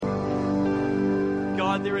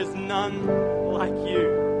God, there is none like you.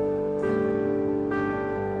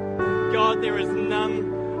 God, there is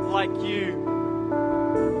none like you.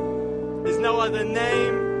 There's no other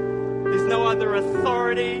name. There's no other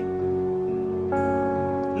authority.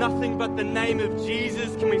 Nothing but the name of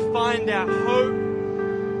Jesus can we find our hope.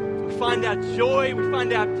 We find our joy. We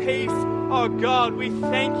find our peace. Oh God, we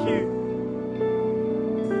thank you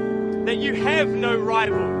that you have no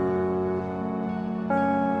rival.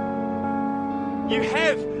 You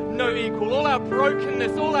have no equal. All our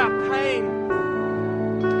brokenness, all our pain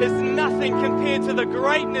is nothing compared to the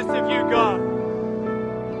greatness of you, God.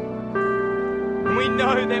 And we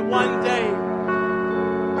know that one day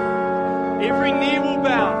every knee will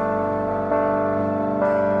bow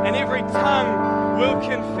and every tongue will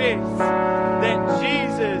confess that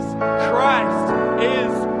Jesus Christ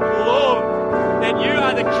is Lord, that you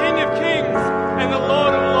are the King of Kings and the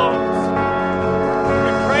Lord of Lords.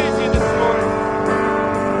 We praise you this morning.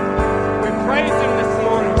 We praise him this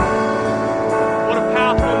morning. What a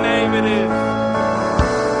powerful name it is.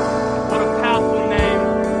 What a powerful name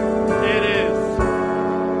it is.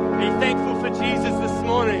 Are you thankful for Jesus this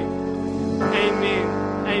morning?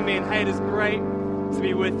 Amen. Amen. Hey, it is great to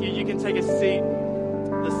be with you. You can take a seat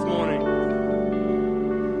this morning.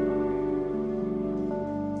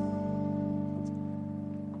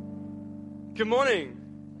 Good morning.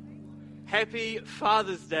 Happy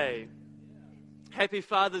Father's Day. Happy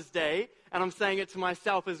Father's Day. And I'm saying it to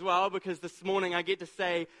myself as well because this morning I get to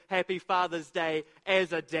say Happy Father's Day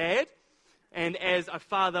as a dad and as a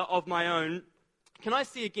father of my own. Can I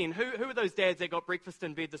see again? Who are those dads that got breakfast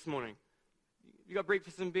in bed this morning? You got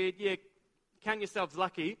breakfast in bed? Yeah, count yourselves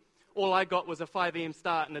lucky. All I got was a 5 a.m.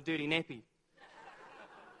 start and a dirty nappy.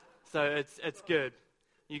 So it's good.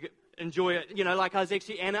 You enjoy it. You know, like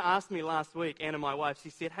Anna asked me last week, Anna, my wife, she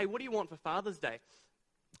said, hey, what do you want for Father's Day?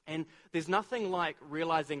 And there's nothing like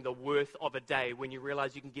realizing the worth of a day when you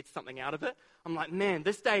realize you can get something out of it. I'm like, man,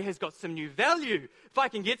 this day has got some new value. If I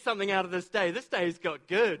can get something out of this day's got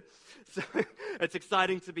good. So it's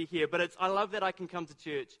exciting to be here. But I love that I can come to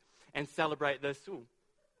church and celebrate this. Ooh,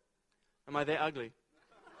 am I that ugly?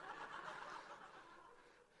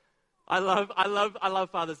 I love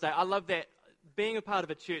Father's Day. I love that being a part of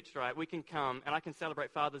a church, right, we can come and I can celebrate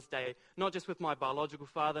Father's Day, not just with my biological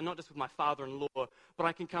father, not just with my father-in-law, but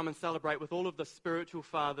I can come and celebrate with all of the spiritual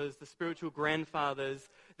fathers, the spiritual grandfathers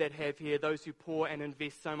that have here, those who pour and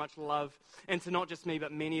invest so much love into not just me,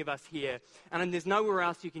 but many of us here. And then there's nowhere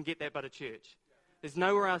else you can get that but a church. There's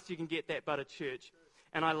nowhere else you can get that but a church.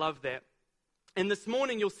 And I love that. And this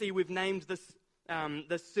morning you'll see we've named this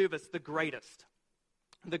service The Greatest.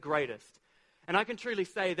 The Greatest. And I can truly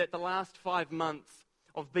say that the last 5 months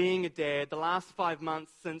of being a dad, the last 5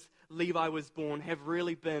 months since Levi was born, have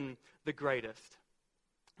really been the greatest.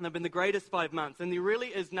 And they've been the greatest 5 months. And there really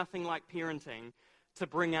is nothing like parenting to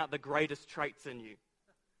bring out the greatest traits in you.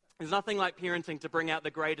 There's nothing like parenting to bring out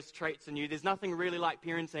the greatest traits in you. There's nothing really like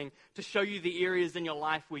parenting to show you the areas in your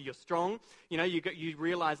life where you're strong. You know, you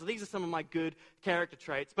realize these are some of my good character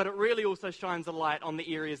traits, but it really also shines a light on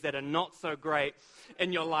the areas that are not so great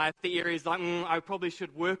in your life. The areas like, I probably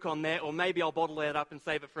should work on that, or maybe I'll bottle that up and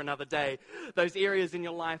save it for another day. Those areas in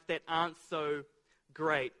your life that aren't so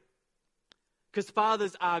great. Because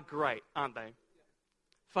fathers are great, aren't they?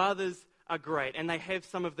 Fathers are great, and they have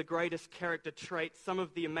some of the greatest character traits. Some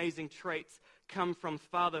of the amazing traits come from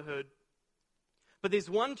fatherhood. But there's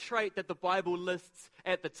one trait that the Bible lists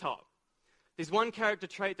at the top. There's one character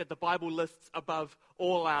trait that the Bible lists above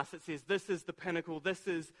all else. It says this is the pinnacle, this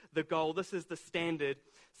is the goal, this is the standard.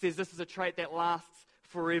 It says this is a trait that lasts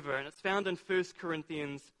forever, and it's found in 1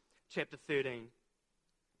 Corinthians chapter 13.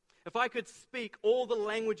 If I could speak all the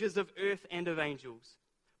languages of earth and of angels,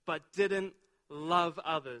 but didn't love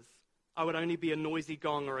others, I would only be a noisy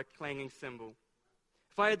gong or a clanging cymbal.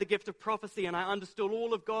 If I had the gift of prophecy and I understood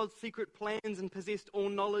all of God's secret plans and possessed all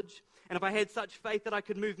knowledge, and if I had such faith that I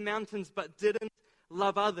could move mountains but didn't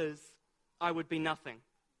love others, I would be nothing.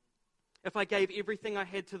 If I gave everything I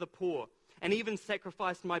had to the poor and even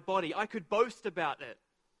sacrificed my body, I could boast about it.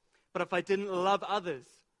 But if I didn't love others,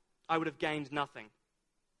 I would have gained nothing.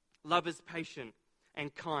 Love is patient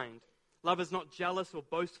and kind. Love is not jealous or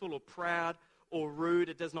boastful or proud or rude.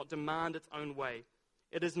 It does not demand its own way.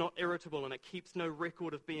 It is not irritable, and it keeps no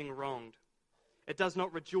record of being wronged. It does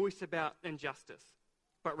not rejoice about injustice,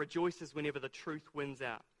 but rejoices whenever the truth wins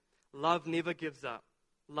out. Love never gives up.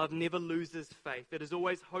 Love never loses faith. It is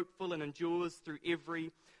always hopeful and endures through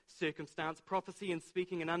every circumstance. Prophecy and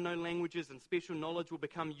speaking in unknown languages and special knowledge will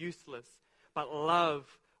become useless, but love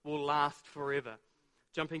will last forever.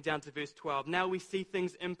 Jumping down to verse 12. Now we see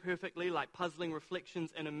things imperfectly, like puzzling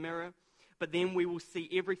reflections in a mirror. but then we will see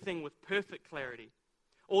everything with perfect clarity.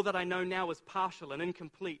 All that I know now is partial and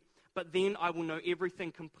incomplete, but then I will know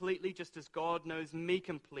everything completely, just as God knows me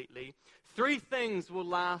completely. 3 things will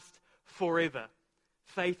last forever: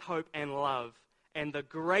 faith, hope, and love. And the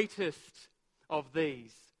greatest of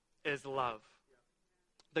these is love.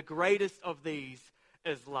 The greatest of these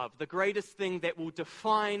is love. The greatest thing that will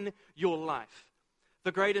define your life.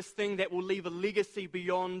 The greatest thing that will leave a legacy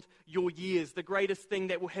beyond your years. The greatest thing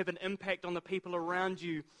that will have an impact on the people around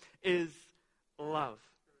you is love.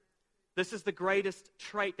 This is the greatest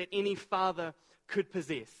trait that any father could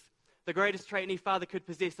possess. The greatest trait any father could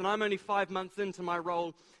possess. And I'm only 5 months into my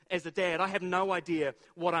role as a dad. I have no idea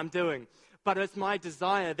what I'm doing. But it's my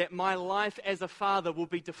desire that my life as a father will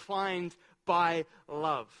be defined by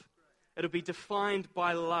love. It'll be defined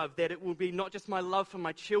by love, that it will be not just my love for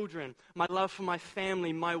my children, my love for my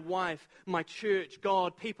family, my wife, my church,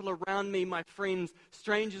 God, people around me, my friends,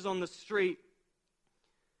 strangers on the street.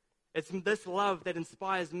 It's this love that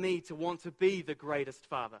inspires me to want to be the greatest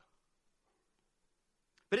father.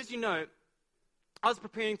 But as you know, I was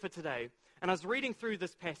preparing for today, and I was reading through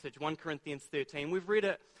this passage, 1 Corinthians 13. We've read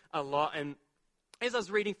it a lot, and as I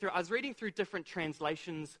was reading through different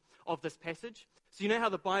translations of this passage. So you know how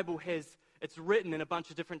the Bible it's written in a bunch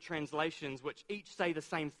of different translations which each say the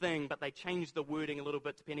same thing, but they change the wording a little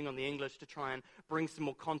bit depending on the English to try and bring some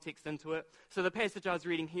more context into it. So the passage I was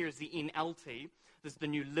reading here is the NLT. This is the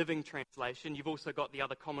New Living Translation. You've also got the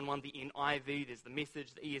other common one, the NIV. There's the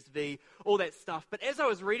Message, the ESV, all that stuff. But as I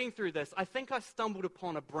was reading through this, I think I stumbled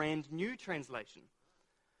upon a brand new translation.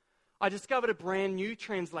 I discovered a brand new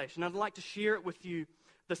translation. I'd like to share it with you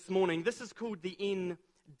this morning. This is called the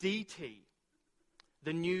NDT,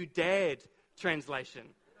 the New Dad Translation.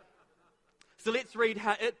 So let's read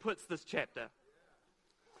how it puts this chapter.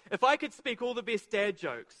 If I could speak all the best dad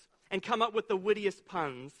jokes and come up with the wittiest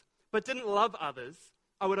puns, but didn't love others,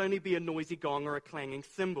 I would only be a noisy gong or a clanging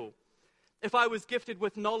cymbal. If I was gifted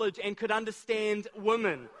with knowledge and could understand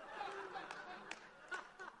women,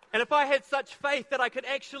 and if I had such faith that I could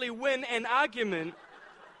actually win an argument,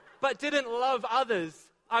 but didn't love others,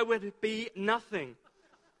 I would be nothing.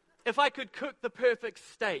 If I could cook the perfect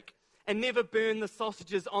steak and never burn the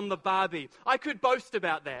sausages on the barbie, I could boast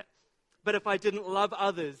about that. But if I didn't love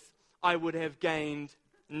others, I would have gained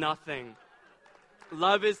nothing.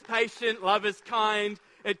 Love is patient, love is kind,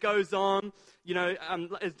 it goes on. You know,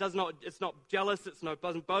 it's not jealous,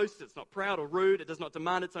 doesn't boast, it's not proud or rude, it does not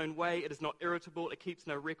demand its own way, it is not irritable, it keeps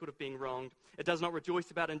no record of being wronged. It does not rejoice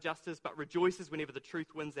about injustice, but rejoices whenever the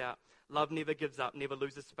truth wins out. Love never gives up, never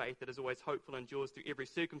loses faith, it is always hopeful and endures through every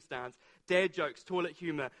circumstance. Dad jokes, toilet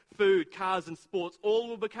humor, food, cars and sports, all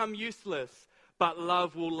will become useless, but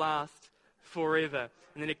love will last forever.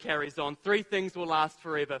 And then it carries on. 3 things will last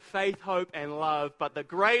forever: faith, hope, and love. But the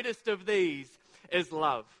greatest of these is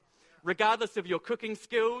love. Regardless of your cooking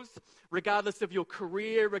skills, regardless of your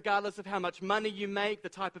career, regardless of how much money you make, the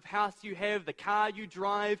type of house you have, the car you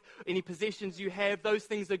drive, any possessions you have, those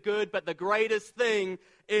things are good. But the greatest thing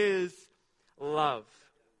is love.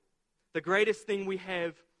 The greatest thing we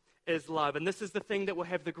have is love. And this is the thing that will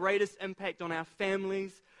have the greatest impact on our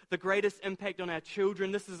families, the greatest impact on our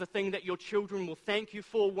children. This is the thing that your children will thank you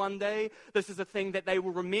for one day. This is the thing that they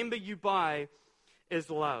will remember you by, is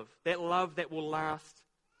love. That love that will last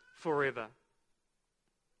forever.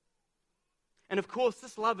 And of course,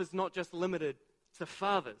 this love is not just limited to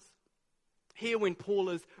fathers. Here, when Paul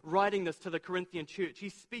is writing this to the Corinthian church,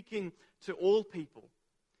 he's speaking to all people.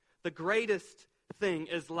 The greatest thing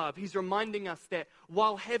is love. He's reminding us that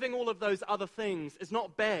while having all of those other things is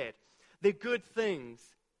not bad, they're good things.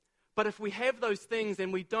 But if we have those things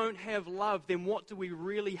and we don't have love, then what do we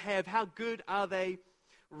really have? How good are they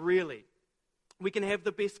really? We can have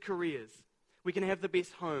the best careers. We can have the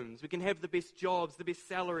best homes. We can have the best jobs, the best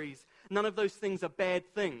salaries. None of those things are bad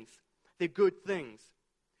things. They're good things.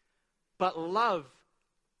 But love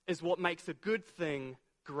is what makes a good thing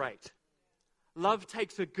great. Love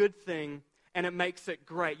takes a good thing and it makes it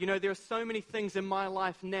great. You know, there are so many things in my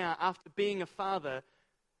life now after being a father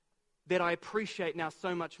that I appreciate now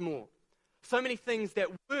so much more. So many things that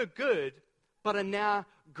were good, but are now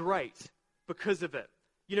great because of it.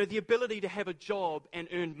 You know, the ability to have a job and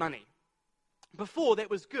earn money. Before, that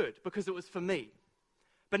was good because it was for me.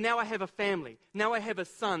 But now I have a family. Now I have a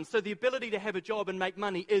son. So the ability to have a job and make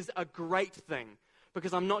money is a great thing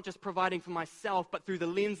because I'm not just providing for myself, but through the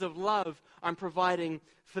lens of love, I'm providing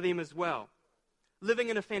for them as well. Living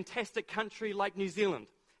in a fantastic country like New Zealand,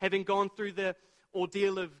 having gone through the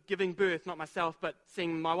ordeal of giving birth, not myself, but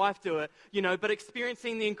seeing my wife do it, you know, but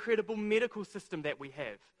experiencing the incredible medical system that we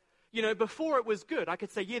have. You know, before it was good. I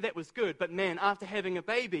could say, yeah, that was good. But man, after having a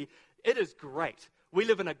baby, it is great. We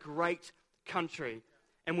live in a great country,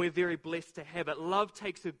 and we're very blessed to have it. Love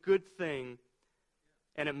takes a good thing,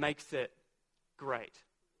 and it makes it great.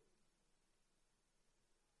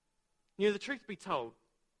 You know, the truth be told,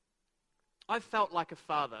 I felt like a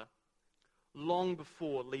father long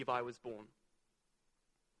before Levi was born.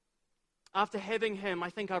 After having him, I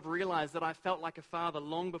think I've realized that I felt like a father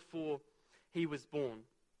long before he was born.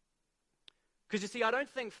 Because you see, I don't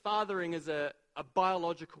think fathering is a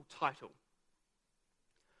biological title.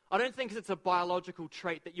 I don't think it's a biological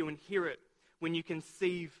trait that you inherit when you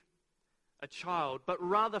conceive a child, but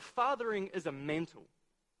rather fathering is a mantle.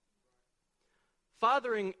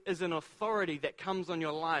 Fathering is an authority that comes on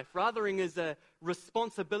your life. Fathering is a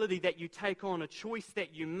responsibility that you take on, a choice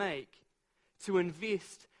that you make to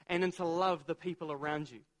invest and to love the people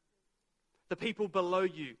around you, the people below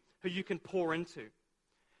you who you can pour into.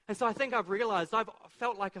 And so I think I've realized I've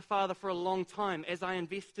felt like a father for a long time as I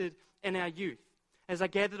invested in our youth, as I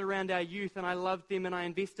gathered around our youth and I loved them and I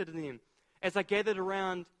invested in them, as I gathered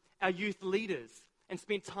around our youth leaders and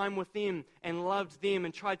spent time with them and loved them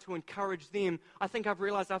and tried to encourage them. I think I've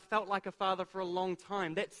realized I've felt like a father for a long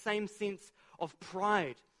time. That same sense of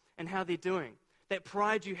pride in how they're doing, that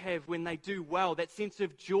pride you have when they do well, that sense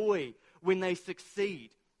of joy when they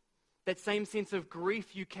succeed, that same sense of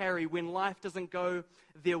grief you carry when life doesn't go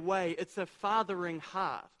their way. It's a fathering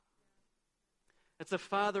heart. It's a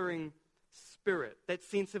fathering spirit, that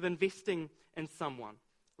sense of investing in someone,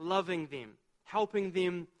 loving them, helping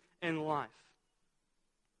them in life.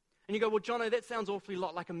 And you go, well, Jono, that sounds awfully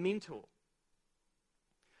lot like a mentor.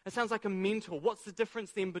 It sounds like a mentor. What's the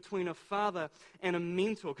difference then between a father and a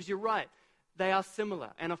mentor? Because you're right, they are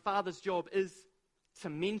similar. And a father's job is to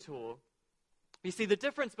mentor. You see, the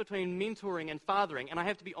difference between mentoring and fathering, and I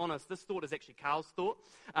have to be honest, this thought is actually Carl's thought.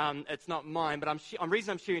 It's not mine, but the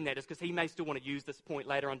reason I'm sharing that is because he may still want to use this point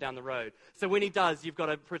later on down the road. So when he does, you've got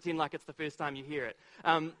to pretend like it's the first time you hear it.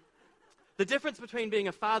 The difference between being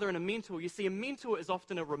a father and a mentor, you see, a mentor is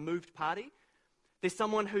often a removed party. There's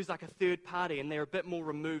someone who's like a third party, and they're a bit more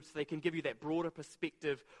removed, so they can give you that broader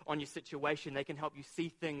perspective on your situation. They can help you see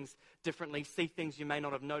things differently, see things you may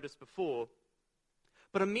not have noticed before.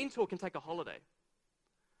 But a mentor can take a holiday.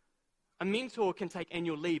 A mentor can take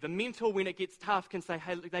annual leave. A mentor, when it gets tough, can say,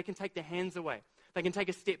 hey, look, they can take their hands away. They can take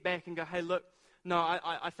a step back and go, hey, look, no,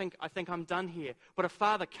 I think I'm done here. But a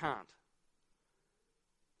father can't.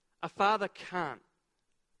 A father can't.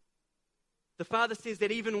 The father says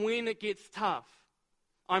that even when it gets tough,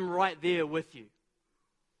 I'm right there with you.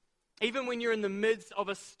 Even when you're in the midst of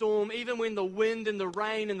a storm, even when the wind and the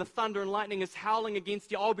rain and the thunder and lightning is howling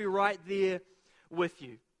against you, I'll be right there with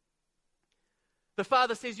you. The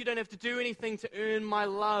father says you don't have to do anything to earn my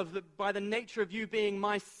love. That by the nature of you being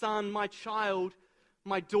my son, my child,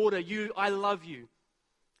 my daughter, I love you.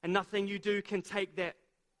 And nothing you do can take that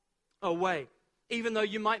away. Even though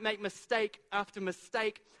you might make mistake after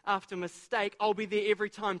mistake after mistake, I'll be there every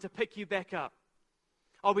time to pick you back up.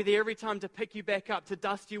 I'll be there every time to pick you back up, to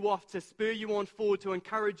dust you off, to spur you on forward, to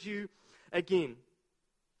encourage you again.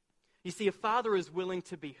 You see, a father is willing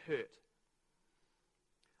to be hurt.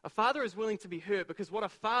 A father is willing to be hurt because what a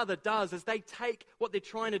father does is they take what they're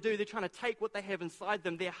trying to do, they're trying to take what they have inside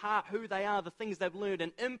them, their heart, who they are, the things they've learned,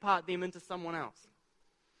 and impart them into someone else.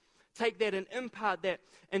 Take that and impart that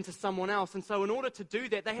into someone else. And so in order to do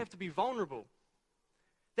that, they have to be vulnerable.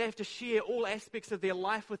 They have to share all aspects of their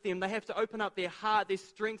life with them. They have to open up their heart, their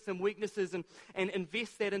strengths and weaknesses, and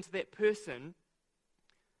invest that into that person.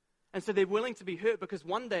 And so they're willing to be hurt because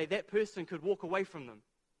one day that person could walk away from them.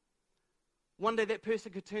 One day that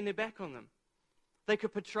person could turn their back on them. They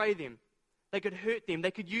could betray them. They could hurt them.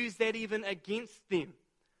 They could use that even against them.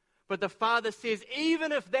 But the father says,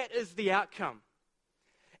 even if that is the outcome,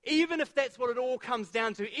 even if that's what it all comes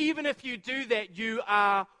down to, even if you do that, you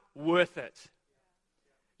are worth it.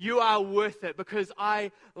 You are worth it because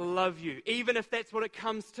I love you. Even if that's what it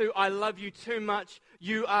comes to, I love you too much,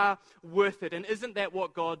 you are worth it. And isn't that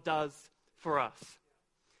what God does for us?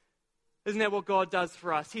 Isn't that what God does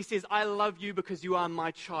for us? He says, I love you because you are my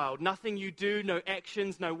child. Nothing you do, no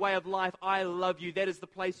actions, no way of life. I love you. That is the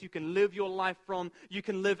place you can live your life from. You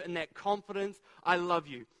can live in that confidence. I love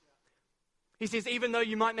you. He says, even though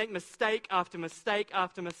you might make mistake after mistake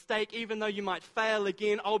after mistake, even though you might fail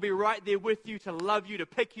again, I'll be right there with you to love you, to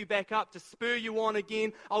pick you back up, to spur you on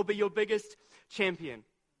again. I'll be your biggest champion.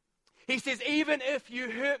 He says, even if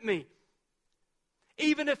you hurt me,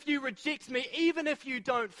 even if you reject me, even if you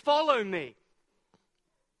don't follow me,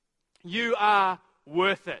 you are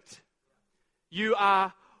worth it. You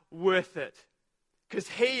are worth it. Because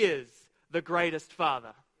He is the greatest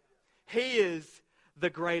Father. He is the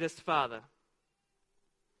greatest Father.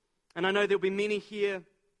 And I know there'll be many here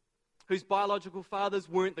whose biological fathers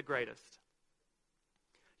weren't the greatest.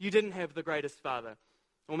 You didn't have the greatest father.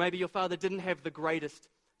 Or maybe your father didn't have the greatest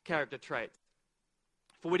character traits.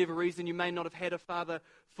 For whatever reason, you may not have had a father,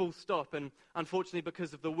 full stop. And unfortunately,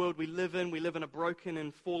 because of the world we live in a broken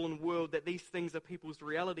and fallen world, that these things are people's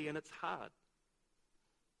reality, and it's hard.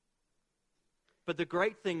 But the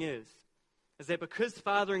great thing is that because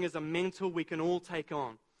fathering is a mantle we can all take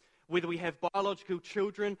on, whether we have biological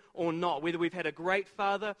children or not, whether we've had a great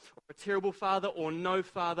father or a terrible father or no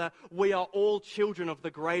father, we are all children of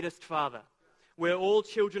the greatest Father. We're all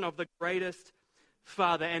children of the greatest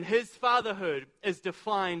Father, and his fatherhood is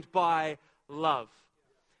defined by love.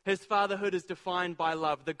 His fatherhood is defined by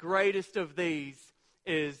love. The greatest of these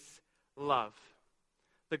is love.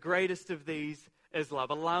 The greatest of these is love,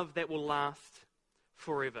 a love that will last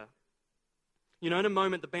forever. You know, in a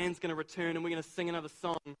moment, the band's going to return and we're going to sing another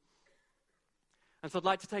song. And so I'd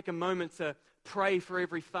like to take a moment to pray for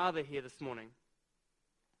every father here this morning.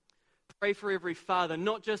 Pray for every father,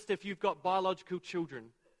 not just if you've got biological children,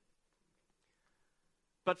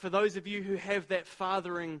 but for those of you who have that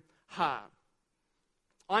fathering heart.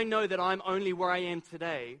 I know that I'm only where I am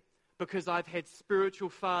today because I've had spiritual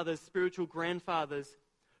fathers, spiritual grandfathers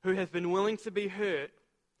who have been willing to be hurt,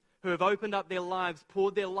 who have opened up their lives,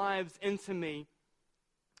 poured their lives into me,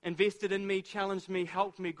 invested in me, challenged me,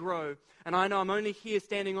 helped me grow. And I know I'm only here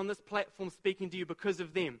standing on this platform speaking to you because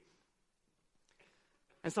of them.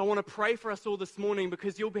 And so I want to pray for us all this morning,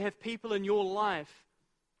 because you'll have people in your life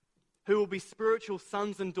who will be spiritual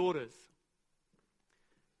sons and daughters.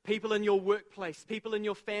 People in your workplace, people in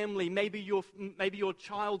your family, maybe your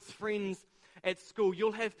child's friends at school.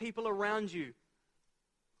 You'll have people around you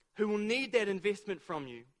who will need that investment from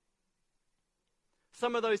you.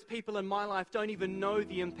 Some of those people in my life don't even know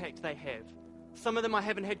the impact they have. Some of them I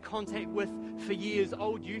haven't had contact with for years,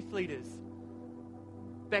 old youth leaders,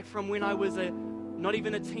 back from when I was not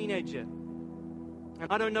even a teenager. And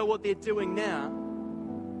I don't know what they're doing now,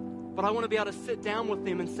 but I want to be able to sit down with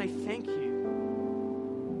them and say thank you.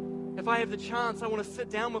 If I have the chance, I want to sit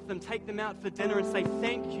down with them, take them out for dinner and say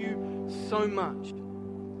thank you so much.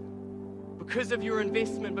 Because of your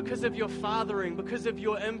investment, because of your fathering, because of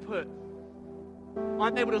your input,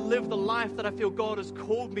 I'm able to live the life that I feel God has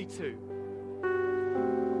called me to.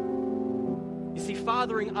 You see,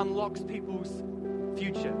 fathering unlocks people's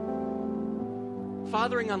future.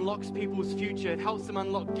 Fathering unlocks people's future. It helps them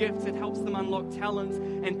unlock gifts. It helps them unlock talents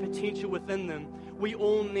and potential within them. We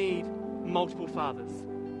all need multiple fathers.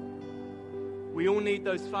 We all need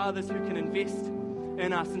those fathers who can invest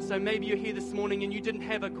in us. And so maybe you're here this morning and you didn't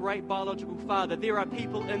have a great biological father. There are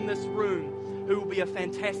people in this room who will be a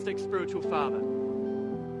fantastic spiritual father.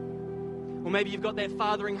 Or maybe you've got that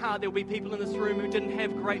fathering heart. There will be people in this room who didn't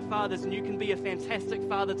have great fathers, and you can be a fantastic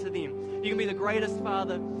father to them. You can be the greatest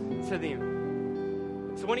father to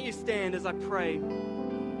them. So why don't you stand as I pray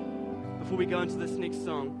before we go into this next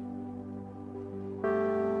song.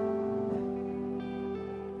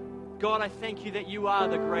 God, I thank you that you are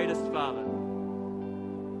the greatest Father.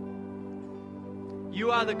 You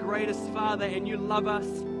are the greatest Father, and you love us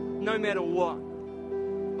no matter what.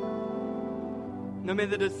 No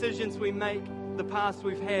matter the decisions we make, the past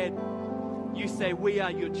we've had, you say we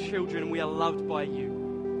are your children, we are loved by you.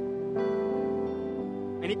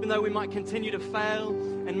 And even though we might continue to fail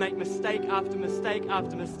and make mistake after mistake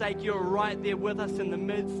after mistake, you're right there with us in the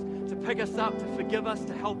midst to pick us up, to forgive us,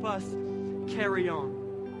 to help us carry on.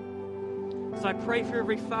 So I pray for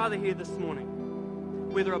every father here this morning,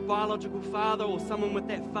 whether a biological father or someone with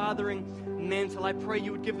that fathering mantle. I pray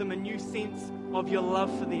you would give them a new sense of your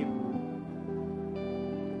love for them.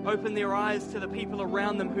 Open their eyes to the people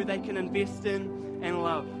around them who they can invest in and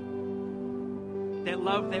love. That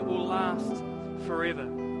love that will last forever.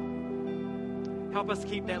 Help us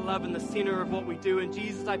keep that love in the center of what we do. And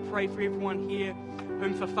Jesus, I pray for everyone here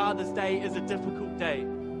whom for Father's Day is a difficult day.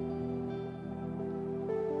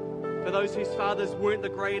 For those whose fathers weren't the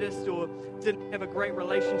greatest or didn't have a great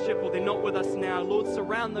relationship or they're not with us now, Lord,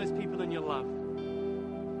 surround those people in your love.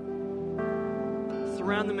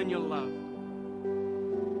 Surround them in your love.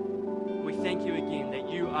 We thank you again that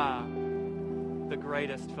you are the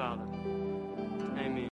greatest Father. Amen.